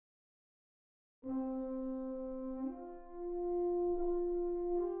The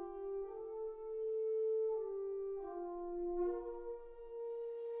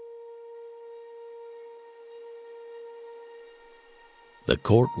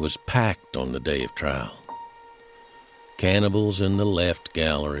court was packed on the day of trial. Cannibals in the left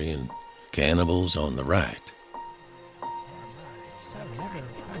gallery and cannibals on the right.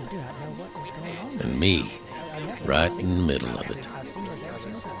 And me, right in the middle of it.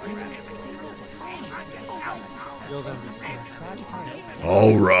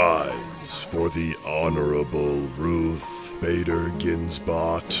 All rise for the Honorable Ruth Bader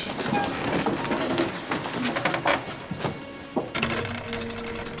Ginsbot.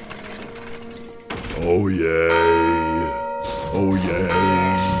 Oh yay! Oh yay!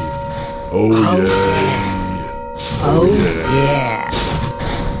 Oh yay! Oh yeah!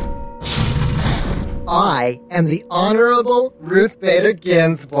 I am the Honorable Ruth Bader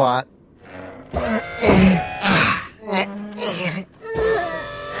Ginsbot.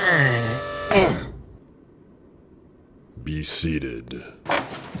 Be seated.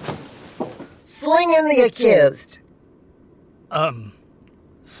 Fling in the accused.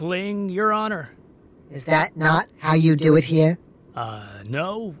 Fling, Your Honor? Is that not how you do it here?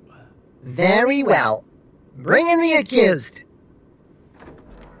 No. Very well. Bring in the accused.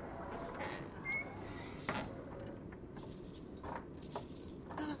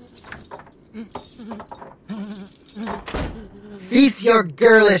 Cease your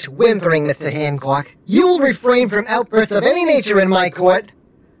girlish whimpering, Mr. Hancock. You will refrain from outbursts of any nature in my court,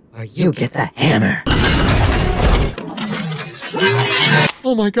 or you get the hammer.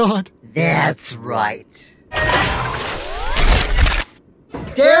 Oh my God. That's right.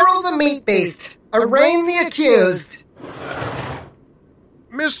 Daryl the Meat Beast, arraign the accused.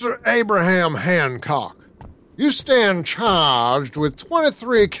 Mr. Abraham Hancock, you stand charged with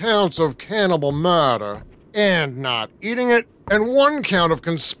 23 counts of cannibal murder and not eating it, and 1 count of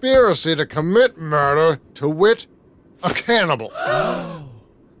conspiracy to commit murder, to wit, a cannibal.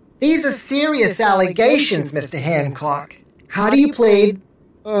 These are serious allegations, Mr. Hancock. How do you plead?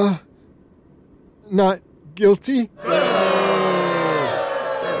 Not guilty?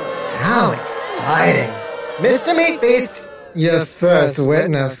 How exciting. Mr. Meat Beast, your first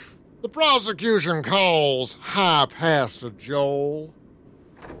witness. The prosecution calls High Pastor Joel.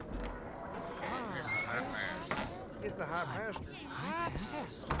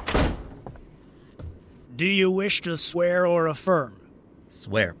 Do you wish to swear or affirm?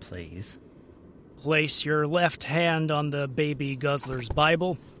 Swear, please. Place your left hand on the baby guzzler's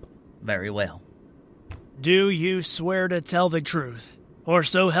Bible. Very well. Do you swear to tell the truth, or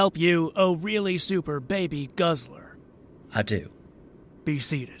so help you, oh really super baby guzzler? I do. Be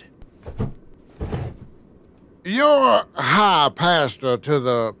seated. You're high pastor to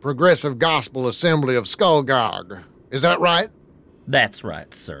the Progressive Gospel Assembly of Skullgog. Is that right? That's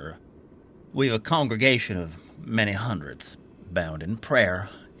right, sir. We've a congregation of many hundreds, bound in prayer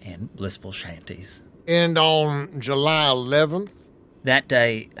and blissful shanties. And on July 11th? That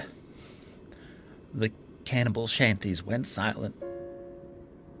day, the cannibal shanties went silent.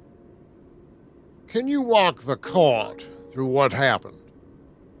 Can you walk the court through what happened?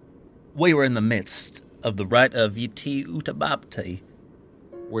 We were in the midst of the rite of Yeti Utabapti.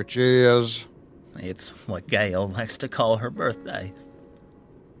 Which is? It's what Gail likes to call her birthday.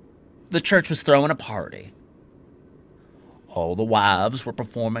 The church was throwing a party. All the wives were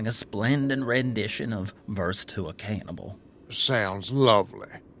performing a splendid rendition of Verse to a Cannibal. Sounds lovely.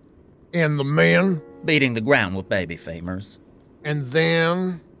 And the men? Beating the ground with baby femurs. And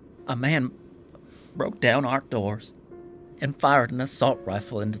then? A man broke down our doors and fired an assault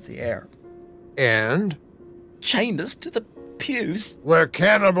rifle into the air. And? Chained us to the pews. Where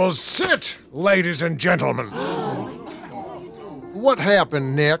cannibals sit, ladies and gentlemen. What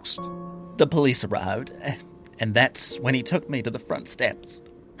happened next? The police arrived, and that's when he took me to the front steps.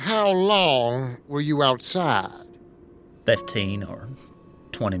 How long were you outside? 15 or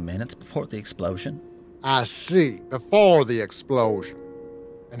 20 minutes before the explosion. I see, before the explosion.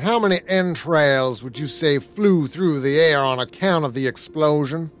 And how many entrails would you say flew through the air on account of the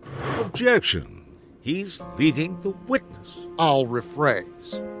explosion? Objection. He's leading the witness. I'll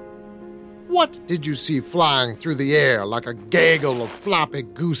rephrase. What did you see flying through the air like a gaggle of floppy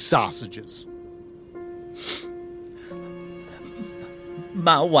goose sausages?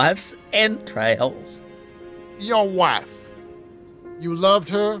 My wife's entrails. Your wife. You loved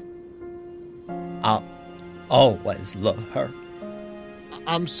her? I'll always love her.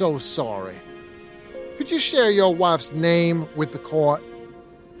 I'm so sorry. Could you share your wife's name with the court?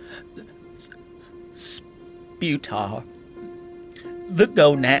 Sputar. The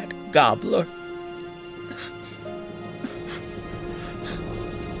gonad gobbler.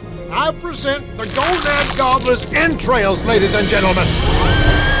 I present the Gonad Gobbler's entrails, ladies and gentlemen.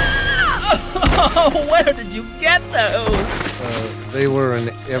 Oh, where did you get those? They were in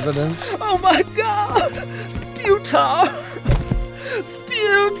evidence. Oh my God! Sputar!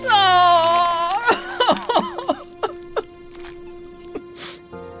 Sputar!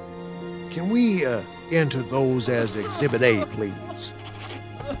 Can we enter those as Exhibit A, please?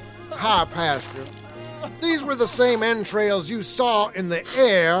 Hi, Pastor. These were the same entrails you saw in the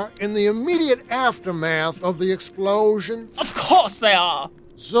air in the immediate aftermath of the explosion. Of course they are!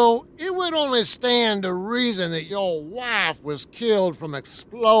 So it would only stand to reason that your wife was killed from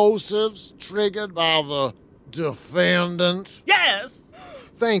explosives triggered by the defendant. Yes!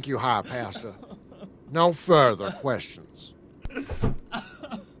 Thank you, High Pastor. No further questions.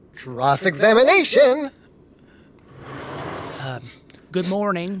 Cross-examination. Good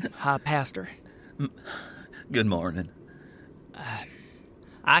morning, High Pastor. Good morning.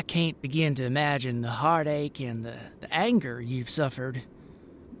 I can't begin to imagine the heartache and the anger you've suffered.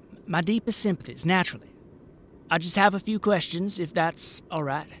 My deepest sympathies, naturally. I just have a few questions, if that's all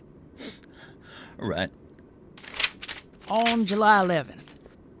right. Right. On July 11th,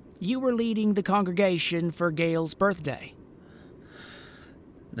 you were leading the congregation for Gail's birthday.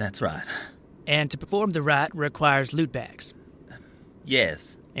 That's right. And to perform the rite requires loot bags.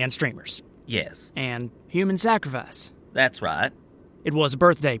 Yes. And streamers. Yes. And human sacrifice. That's right. It was a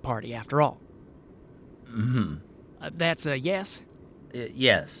birthday party, after all. Mm-hmm. That's a yes?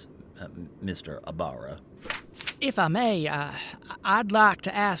 Yes, Mr. Ibarra. If I may, I'd like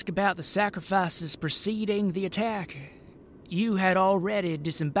to ask about the sacrifices preceding the attack. You had already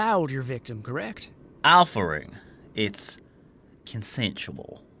disemboweled your victim, correct? Offering. It's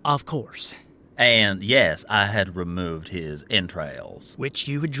consensual. Of course. And yes, I had removed his entrails. Which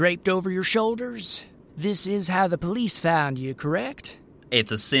you had draped over your shoulders? This is how the police found you, correct?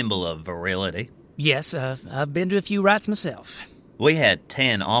 It's a symbol of virility. Yes, I've been to a few rites myself. We had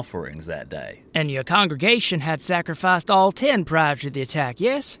 10 offerings that day. And your congregation had sacrificed all 10 prior to the attack,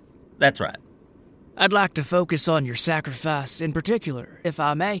 yes? That's right. I'd like to focus on your sacrifice in particular, if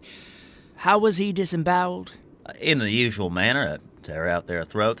I may. How was he disemboweled? In the usual manner, tear out their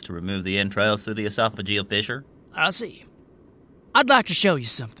throats to remove the entrails through the esophageal fissure. I see. I'd like to show you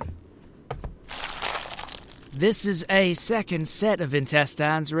something. This is a second set of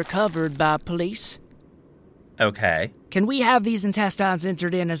intestines recovered by police. Okay. Can we have these intestines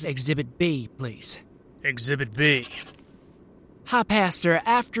entered in as Exhibit B, please? Exhibit B. High Pastor,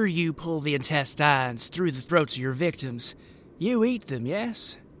 after you pull the intestines through the throats of your victims, you eat them,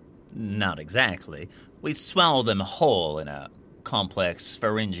 yes? Not exactly. We swallow them whole in a complex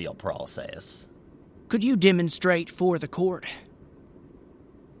pharyngeal process. Could you demonstrate for the court?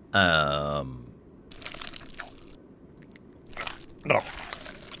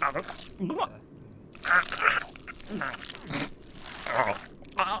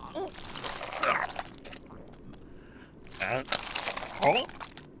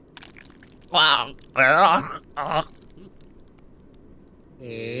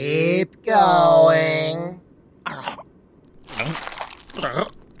 Keep going.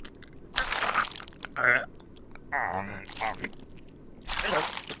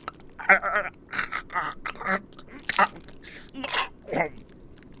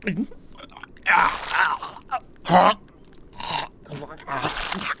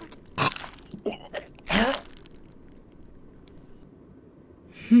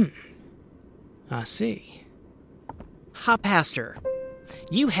 I see. High Pastor,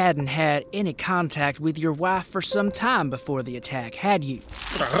 you hadn't had any contact with your wife for some time before the attack, had you?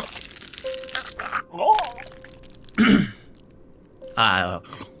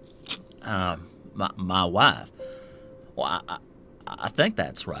 My wife. Well, I think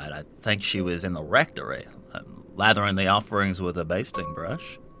that's right. I think she was in the rectory, lathering the offerings with a basting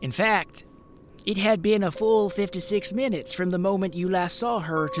brush. In fact, it had been a full 56 minutes from the moment you last saw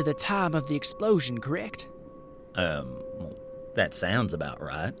her to the time of the explosion, correct? Well, that sounds about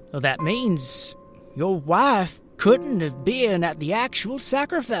right. Well, that means your wife couldn't have been at the actual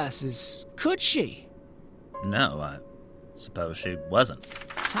sacrifices, could she? No, I suppose she wasn't.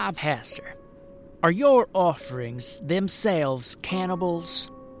 High Pastor, are your offerings themselves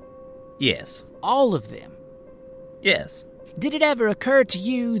cannibals? Yes. All of them? Yes. Did it ever occur to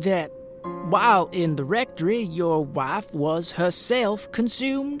you that while in the rectory, your wife was herself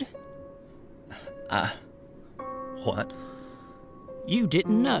consumed? What? You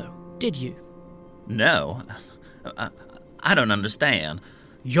didn't know, did you? No. I don't understand.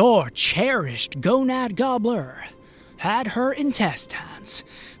 Your cherished gonad gobbler had her intestines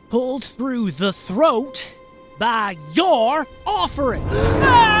pulled through the throat by your offering.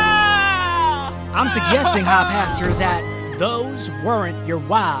 Ah! I'm suggesting, High Pastor, that those weren't your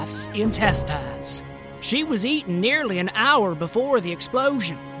wife's intestines. She was eaten nearly an hour before the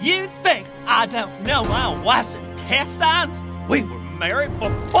explosion. You think I don't know my wife's intestines? We were married for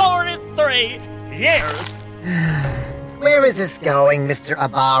 43 years. Where is this going, Mr.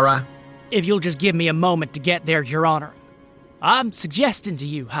 Ibarra? If you'll just give me a moment to get there, Your Honor. I'm suggesting to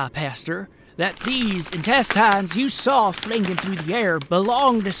you, High Pastor, that these intestines you saw flinging through the air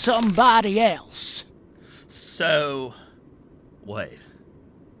belong to somebody else. So, wait.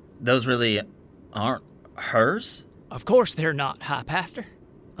 Those really aren't hers? Of course they're not, High Pastor.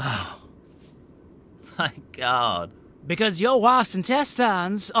 Oh, thank God. Because your wife's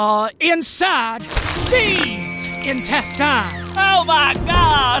intestines are inside these intestines. Oh my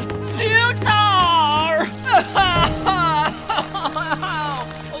God! Futar!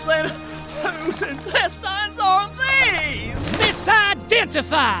 Then whose intestines are these?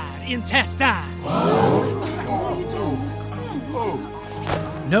 Misidentified intestine.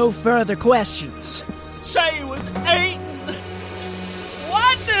 No further questions. She was eaten.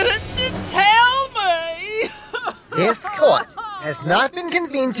 Why didn't you tell me? This court has not been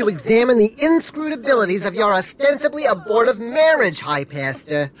convened to examine the inscrutabilities of your ostensibly abortive marriage, High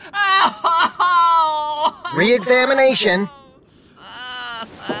Pastor. Re-examination.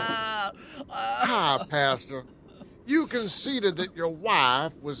 Hi, Pastor. You conceded that your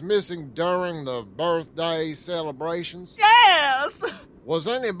wife was missing during the birthday celebrations? Yes! Was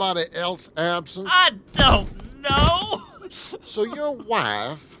anybody else absent? I don't know. So your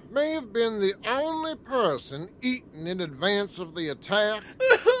wife may have been the only person eaten in advance of the attack?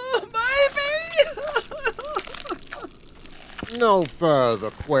 Maybe. No further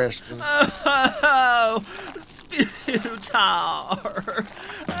questions. Oh, Sputar.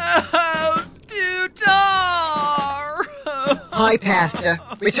 Oh, Sputar. High Pastor,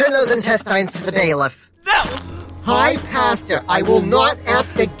 return those intestines to the bailiff. No. High Pastor, I will not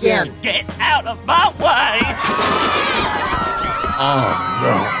ask again. Get out of my way. Oh,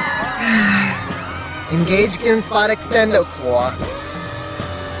 Engage Gunspot Extendo Claw.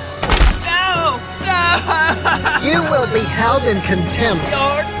 No. You will be held in contempt.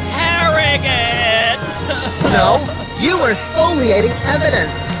 You're tearing it. No, you are spoliating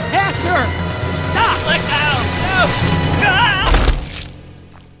evidence. Pastor, stop! Let go. No. Ah!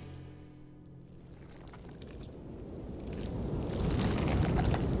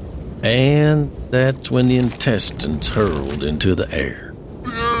 And that's when the intestines hurled into the air.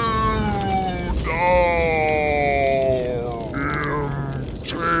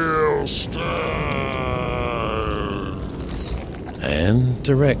 And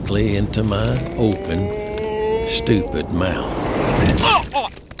directly into my open, stupid mouth.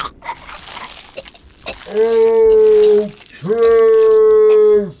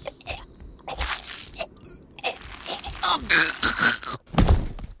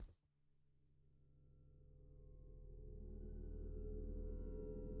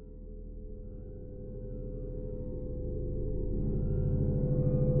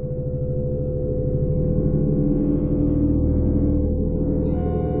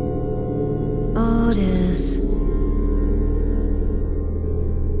 Otis.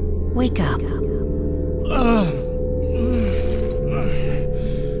 Wake up.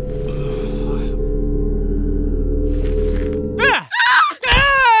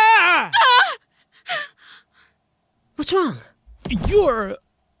 What's wrong? You're...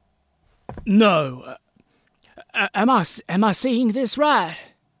 No. Am I seeing this right?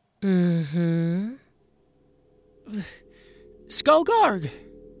 Mm-hmm. Skullgarg.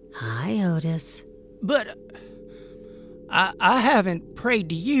 Hi, Otis. But I haven't prayed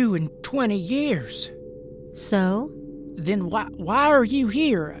to you in 20 years. So? Then why are you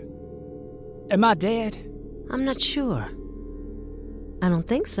here? Am I dead? I'm not sure. I don't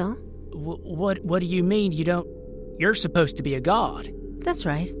think so. What do you mean you don't... You're supposed to be a god. That's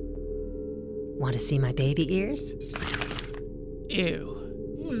right. Want to see my baby ears? Ew.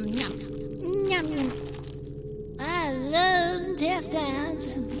 I love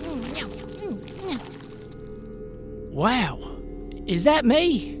intestines. Wow. Is that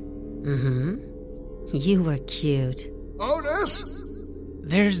me? Mm-hmm. You were cute. Otis?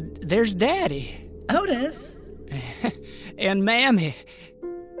 There's Daddy. Otis. And Mammy.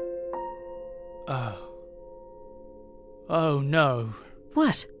 Oh no.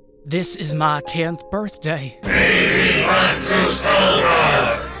 What? This is my 10th birthday. Baby, run through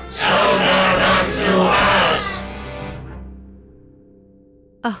Skullgarg. Skullgarg, run through us.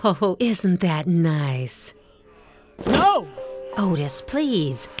 Oh, isn't that nice? No! Otis,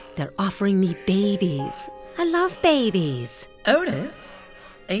 please. They're offering me babies. I love babies. Otis,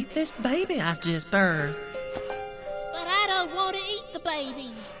 eat this baby I just birthed. But I don't want to eat the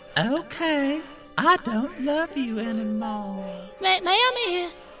baby. Okay, I don't love you anymore. Mammy,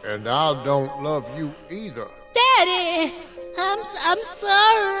 And I don't love you either. Daddy, I'm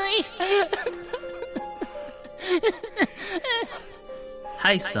sorry.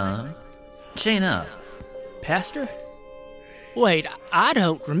 Hey, son. Chin up. Pastor? Wait, I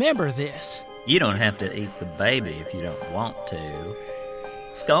don't remember this. You don't have to eat the baby if you don't want to.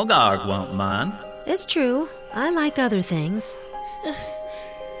 Skolgarg won't mind. It's true. I like other things.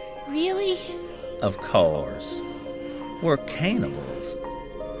 Really? Of course. We're cannibals.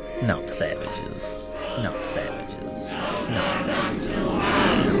 Not savages. Not savages. Not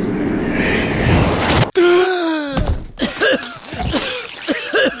savages.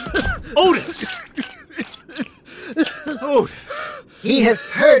 Otis! Otis! He has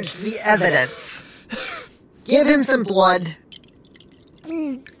purged the evidence. Give him some blood.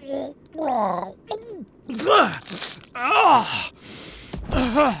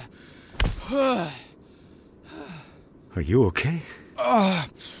 Are you okay?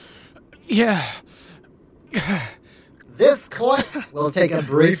 Yeah. This court will take a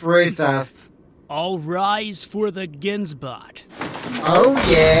brief recess. All rise for the Ginsbot. Oh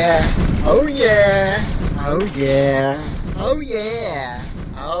yeah. Oh yeah. Oh yeah. Oh yeah.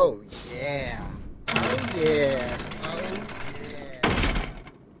 Oh yeah. Oh yeah.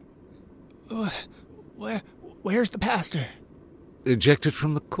 Oh yeah. Where's the pastor? Ejected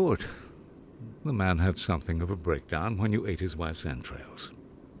from the court. The man had something of a breakdown when you ate his wife's entrails.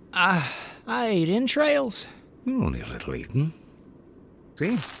 I ate entrails. Only a little eaten.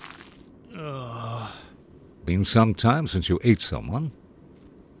 See? Been some time since you ate someone.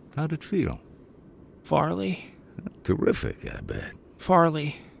 How'd it feel? Farley? Terrific, I bet.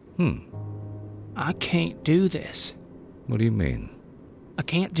 Farley. I can't do this. What do you mean? I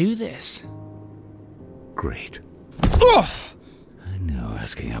can't do this. Great. Ugh! I know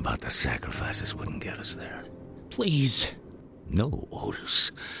asking about the sacrifices wouldn't get us there. Please. No,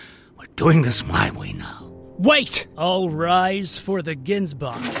 Otis. We're doing this my way now. Wait! All rise for the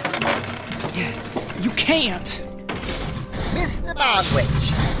Ginsbot. You can't. Mr.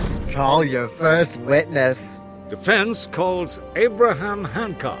 Bardwich, call your first witness. Defense calls Abraham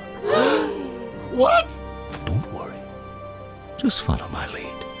Hancock. What? Don't worry. Just follow my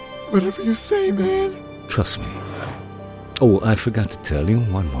lead. Whatever you say, man. Trust me. Oh, I forgot to tell you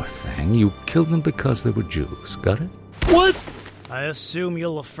one more thing. You killed them because they were Jews. Got it? What? I assume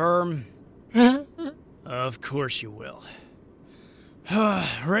you'll affirm? Of course you will.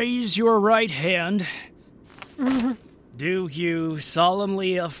 Raise your right hand. Do you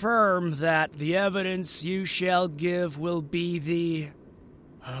solemnly affirm that the evidence you shall give will be the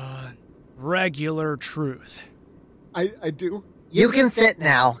regular truth? I do. You can sit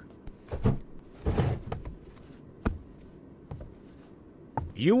now.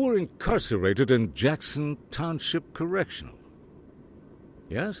 You were incarcerated in Jackson Township Correctional.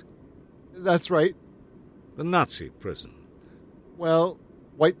 Yes? That's right. The Nazi prison. Well,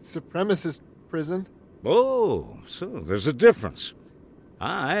 white supremacist prison. Oh, so there's a difference.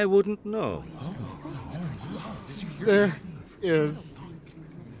 I wouldn't know. There is.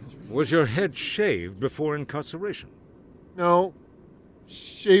 Was your head shaved before incarceration? No.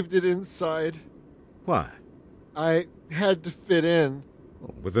 Shaved it inside. Why? I had to fit in.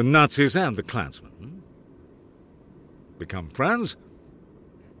 With the Nazis and the Klansmen. Become friends?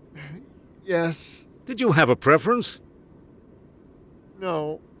 Yes. Did you have a preference?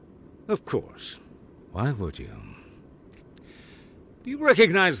 No. Of course. Why would you? Do you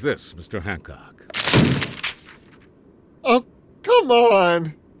recognize this, Mr. Hancock? Oh, come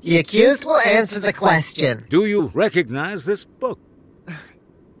on. The accused will answer the question. Do you recognize this book?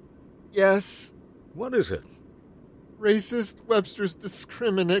 Yes. What is it? Racist Webster's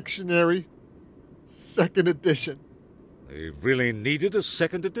Discriminationary, 2nd edition. They really needed a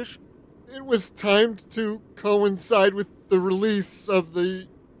second edition? It was timed to coincide with the release of the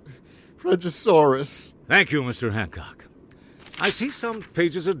Regisaurus. Thank you, Mr. Hancock. I see some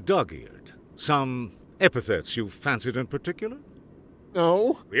pages are dog-eared. Some epithets you fancied in particular?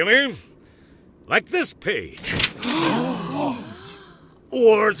 No. Really? Like this page.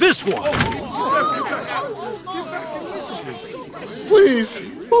 Or this one. Please.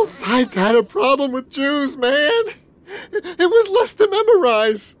 Both sides had a problem with Jews, man. It was less to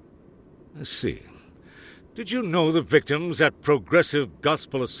memorize. I see. Did you know the victims at Progressive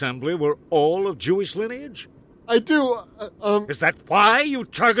Gospel Assembly were all of Jewish lineage? I do, Is that why you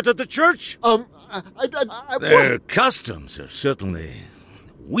targeted the church? I Their customs are certainly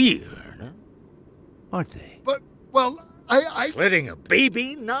weird, huh? Aren't they? But, well, Slitting a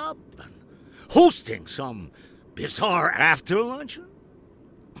baby nub and hosting some bizarre after luncheon?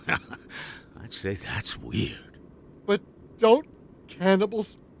 I'd say that's weird. But don't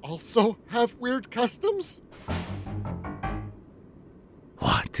cannibals also have weird customs?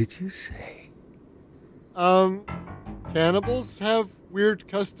 What did you say? Cannibals have weird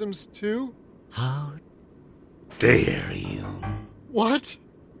customs too? How dare you? What?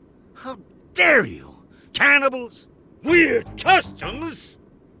 How dare you? Cannibals? Weird customs?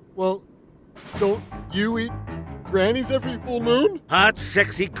 Well, don't you eat grannies every full moon? Hot,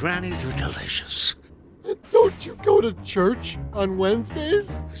 sexy grannies are delicious. And don't you go to church on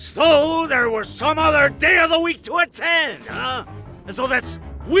Wednesdays? As though there were some other day of the week to attend, huh? As though that's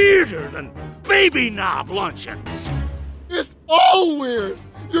weirder than baby knob luncheons. It's all weird.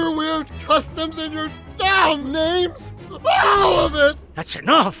 Your weird customs and your damn names. All of it. That's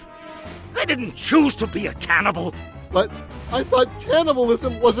enough. I didn't choose to be a cannibal. But I thought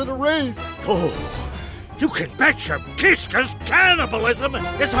cannibalism wasn't a race. Oh, you can bet your Kishka's cannibalism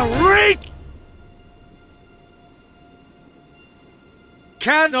is a race.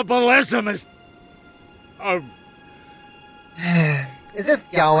 Cannibalism is a... Is this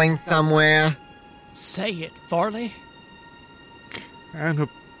going somewhere? Say it, Farley.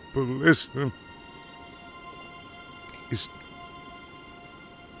 Cannibalism is...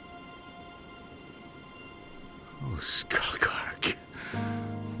 Oh, Skullgark,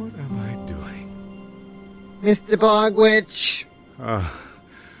 what am I doing? Mr. Bogwitch.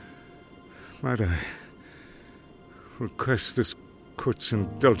 Might I request this court's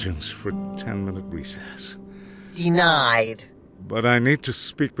indulgence for a 10-minute recess? Denied. But I need to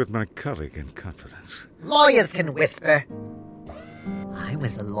speak with my colleague in confidence. Lawyers can whisper. I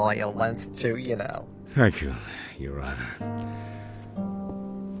was a lawyer once too, you know. Thank you, Your Honor.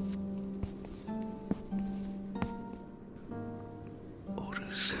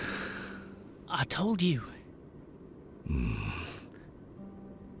 Otis. I told you. I'm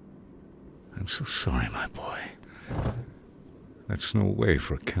so sorry, my boy. That's no way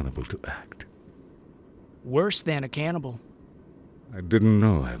for a cannibal to act. Worse than a cannibal. I didn't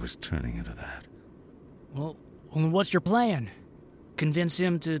know I was turning into that. Well, what's your plan? Convince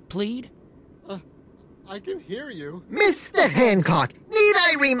him to plead? I can hear you. Mr. Hancock, need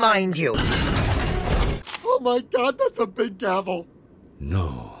I remind you? Oh my God, that's a big gavel.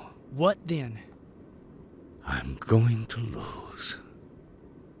 No. What then? I'm going to lose.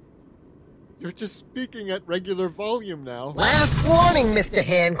 You're just speaking at regular volume now. Last warning, Mr.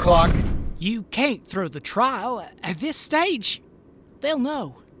 Hancock. You can't throw the trial at this stage. They'll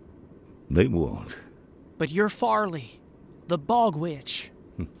know. They won't. But you're Farley, the Bog Witch.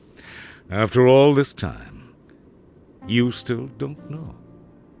 After all this time, you still don't know.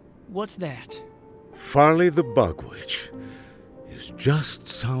 What's that? Farley the Bog Witch is just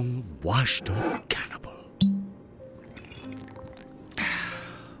some washed-up cannibal.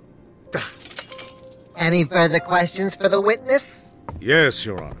 Any further questions for the witness? Yes,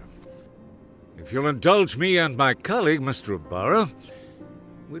 Your Honor. If you'll indulge me and my colleague, Mr. Ibarra,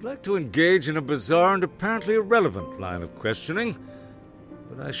 we'd like to engage in a bizarre and apparently irrelevant line of questioning,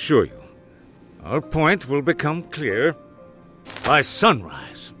 but I assure you, our point will become clear by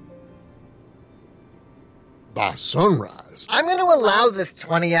sunrise. By sunrise? I'm going to allow this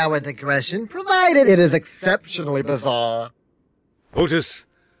 20-hour digression, provided it is exceptionally bizarre. Otis,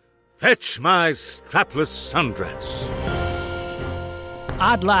 fetch my strapless sundress.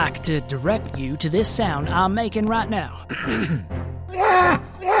 I'd like to direct you to this sound I'm making right now.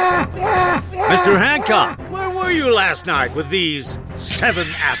 Mr. Hancock, where were you last night with these 7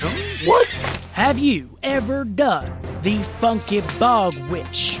 atoms? What? Have you ever done the Funky Bog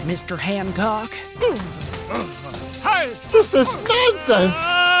Witch, Mr. Hancock? This is nonsense!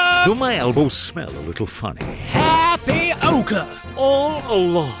 Do my elbows smell a little funny? Happy Oka! All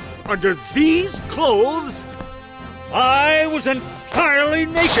along, under these clothes, I was entirely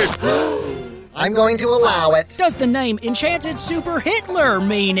naked. I'm going to allow it. Does the name Enchanted Super Hitler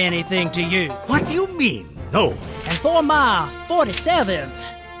mean anything to you? What do you mean, no? And for my 47th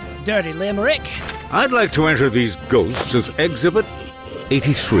dirty limerick, I'd like to enter these ghosts as Exhibit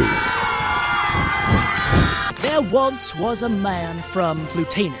 83. There once was a man from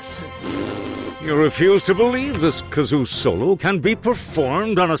Plutinus. You refuse to believe this kazoo solo can be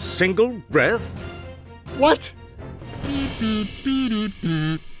performed on a single breath? What?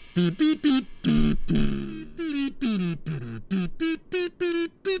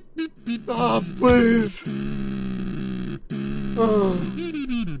 Ah, please.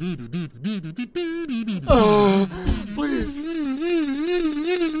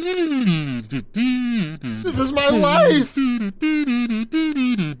 Please. This is my life!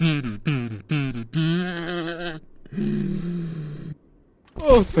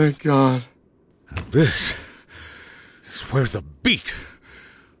 Oh, thank God. And this is where the beat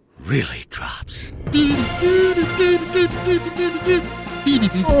really drops.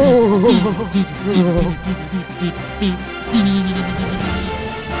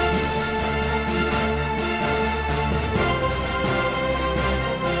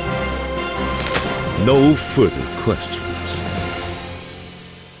 No further questions.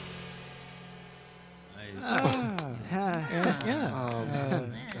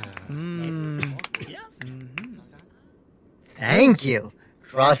 Thank you.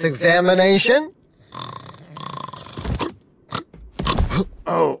 Cross-examination?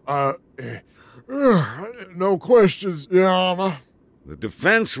 No questions, Your Honor. The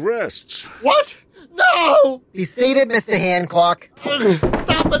defense rests. What? No! Be seated, Mr. Hancock.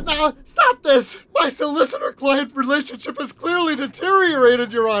 Stop it now! Stop this! My solicitor-client relationship has clearly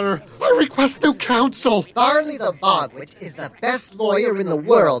deteriorated, Your Honor. I request new counsel. Farley the Bogwitch is the best lawyer in the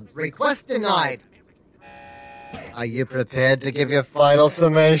world. Request denied. Are you prepared to give your final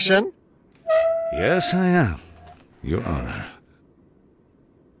summation? Yes, I am, Your Honor.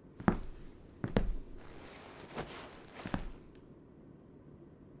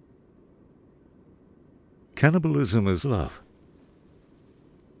 Cannibalism is love.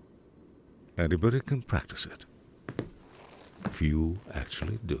 Anybody can practice it. Few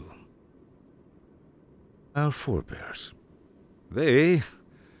actually do. Our forebears, they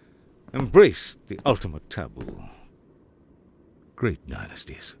embraced the ultimate taboo. Great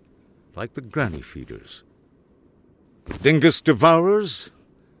dynasties, like the granny feeders, the dingus devourers,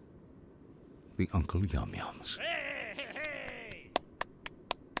 the Uncle Yum Yums.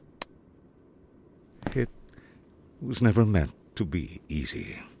 It was never meant to be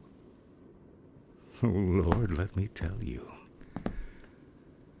easy. Oh, Lord, let me tell you.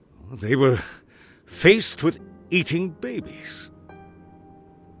 They were faced with eating babies.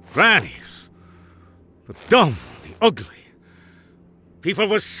 Grannies. The dumb, the ugly. People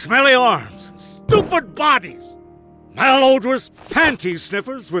with smelly arms and stupid bodies. Malodorous panty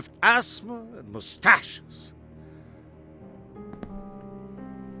sniffers with asthma and mustaches.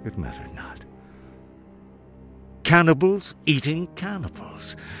 It mattered not. Cannibals eating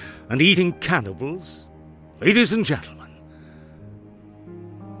cannibals. And eating cannibals, ladies and gentlemen,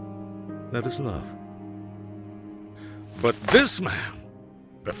 that is love. But this man,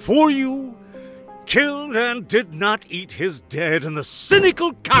 before you, killed and did not eat his dead in the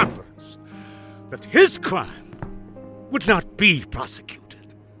cynical confidence that his crime would not be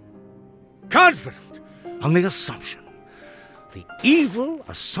prosecuted. Confident on the assumption, the evil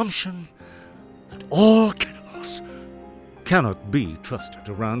assumption, that all cannibals cannot be trusted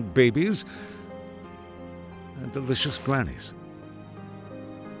around babies and delicious grannies.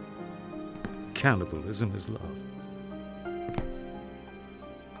 Cannibalism is love.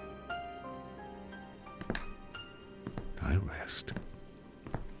 I rest.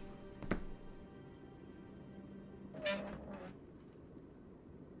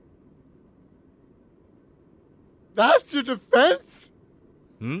 That's your defense?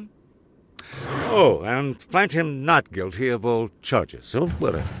 Oh, and find him not guilty of all charges, so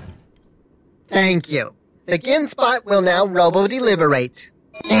whatever. Thank you. The Ginspot will now robo-deliberate.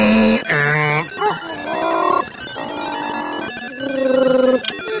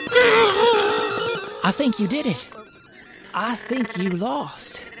 I think you did it. I think you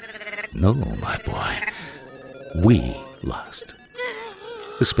lost. No, my boy. We lost.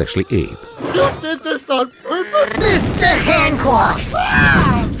 Especially Abe. You did this on purpose? Mr. Hancock!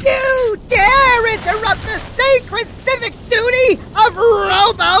 You dare interrupt the sacred civic duty of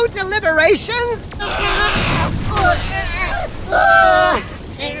robo-deliberations?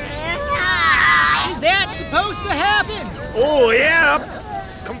 Is that supposed to happen? Oh, yeah.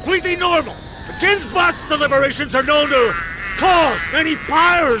 Completely normal. The Ginspot's deliberations are known to cause many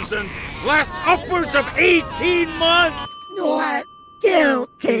fires and last upwards of 18 months. Not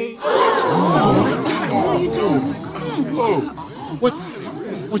guilty.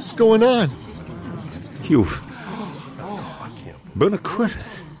 What's going on? You've been acquitted.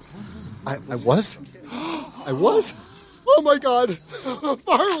 I was? I was? Oh, my God.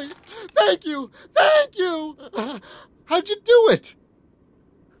 Farley, thank you. Thank you. How'd you do it?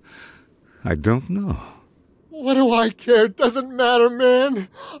 I don't know. What do I care? Doesn't matter, man.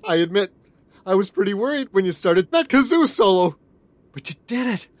 I admit, I was pretty worried when you started that kazoo solo. But you did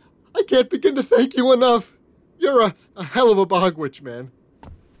it. I can't begin to thank you enough. You're a hell of a bogwitch, man.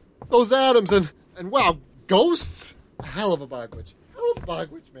 Those atoms and wow, ghosts? A hell of a bogwitch. Hell of a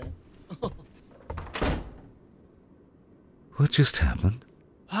bogwitch, man. What just happened?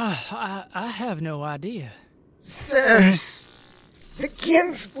 I have no idea. Sirs, the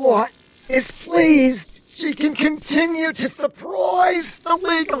Kinsport is pleased she can continue to surprise the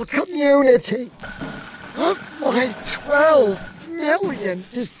legal community. Of my 12 million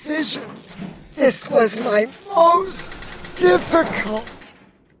decisions, this was my most difficult.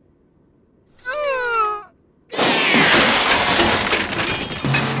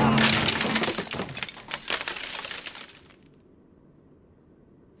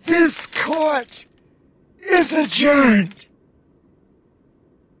 This court is adjourned.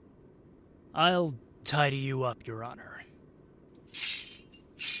 I'll tidy you up, Your Honor.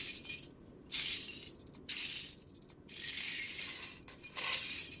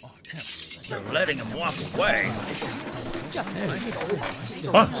 You're letting him walk away.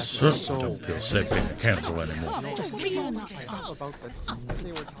 I certainly don't feel safe being a cannibal anymore.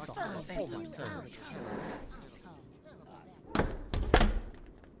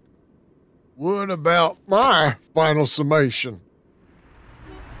 What about my final summation?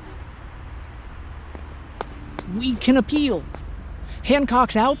 We can appeal.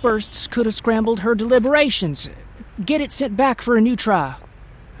 Hancock's outbursts could have scrambled her deliberations. Get it sent back for a new trial.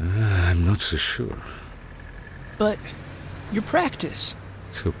 I'm not so sure. But your practice.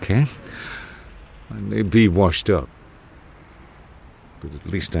 It's okay. I may be washed up, but at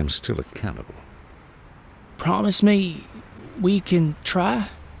least I'm still a cannibal. Promise me we can try?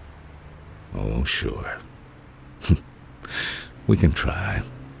 Oh, sure. We can try.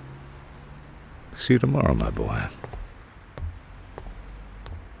 See you tomorrow, my boy.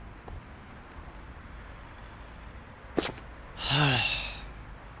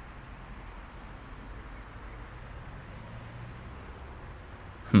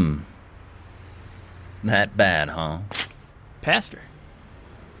 That bad, huh? Pastor,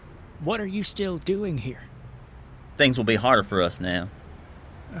 what are you still doing here? Things will be harder for us now.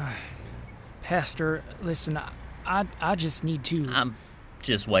 Pastor, listen, I just need to... I'm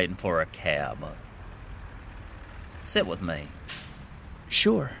just waiting for a cab. Sit with me.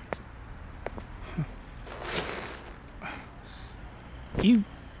 Sure. You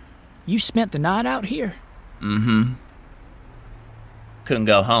spent the night out here? Mm-hmm. Couldn't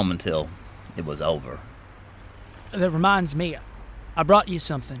go home until it was over. That reminds me, I brought you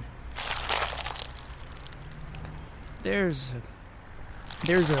something. There's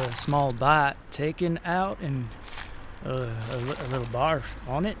a small bite taken out and a little barf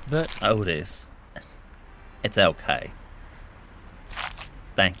on it, but... Otis, it's okay.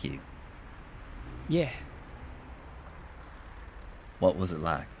 Thank you. Yeah. What was it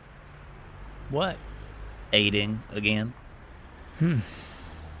like? What? Eating again?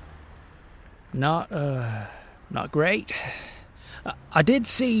 Not great. I did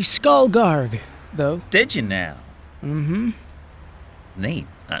see Skullgarg, though. Did you now? Mm-hmm. Neat.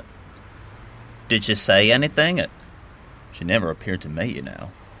 Did she say anything? She never appeared to me, you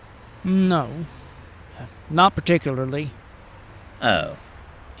know. No. Not particularly. Oh.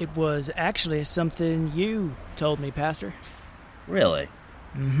 It was actually something you told me, Pastor. Really?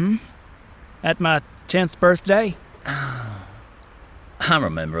 Mm-hmm. At my 10th birthday. I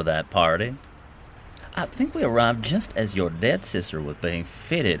remember that party. I think we arrived just as your dead sister was being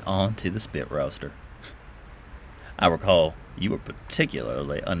fitted onto the spit roaster. I recall you were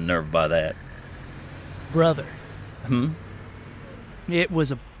particularly unnerved by that. Brother. It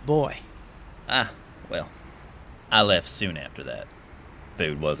was a boy. Well, I left soon after that.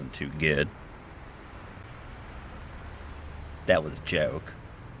 Food wasn't too good. That was a joke.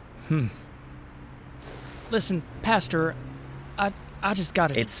 Listen, Pastor, I just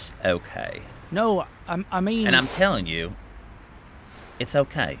gotta... It's okay. No, I mean... And I'm telling you, it's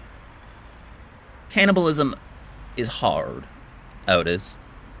okay. Cannibalism is hard, Otis.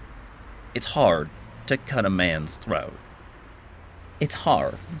 It's hard to cut a man's throat. It's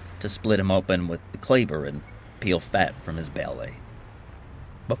hard to split him open with the cleaver and peel fat from his belly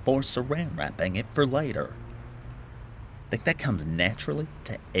before saran wrapping it for later. Think that comes naturally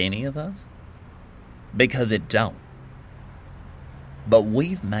to any of us? Because it don't. But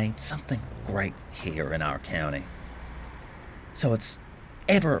we've made something great here in our county. So it's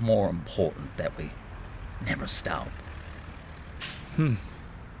ever more important that we never stop.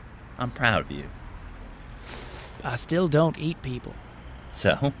 I'm proud of you. I still don't eat people.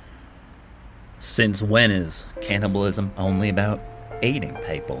 So? Since when is cannibalism only about eating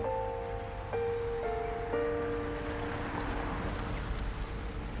people?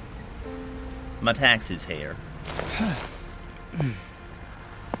 My taxi's here.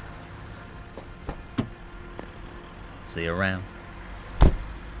 See you around.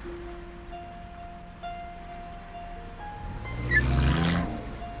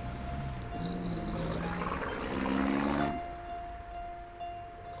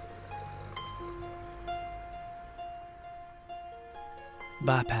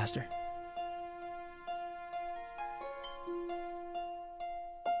 Bye, Pastor.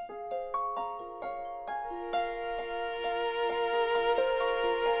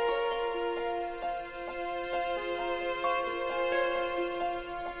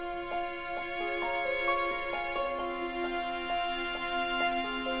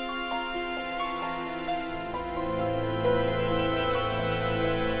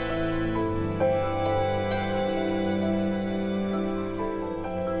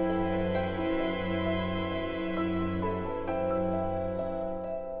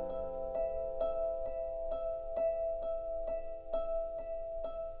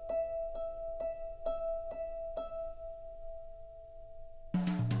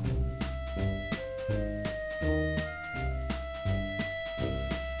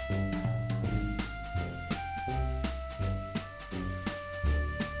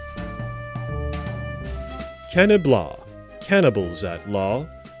 Cannibla, Cannibals at Law,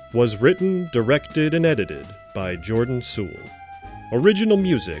 was written, directed, and edited by Jordan Sewell. Original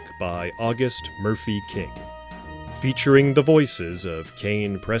music by August Murphy King. Featuring the voices of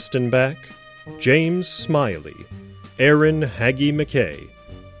Kane Prestonback, James Smiley, Aaron Haggy McKay,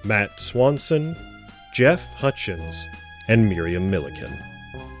 Matt Swanson, Jeff Hutchins, and Miriam Milliken.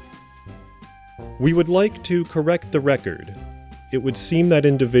 We would like to correct the record. It would seem that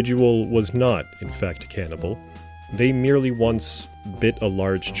individual was not, in fact, cannibal. They merely once bit a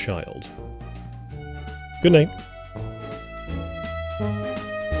large child. Good night.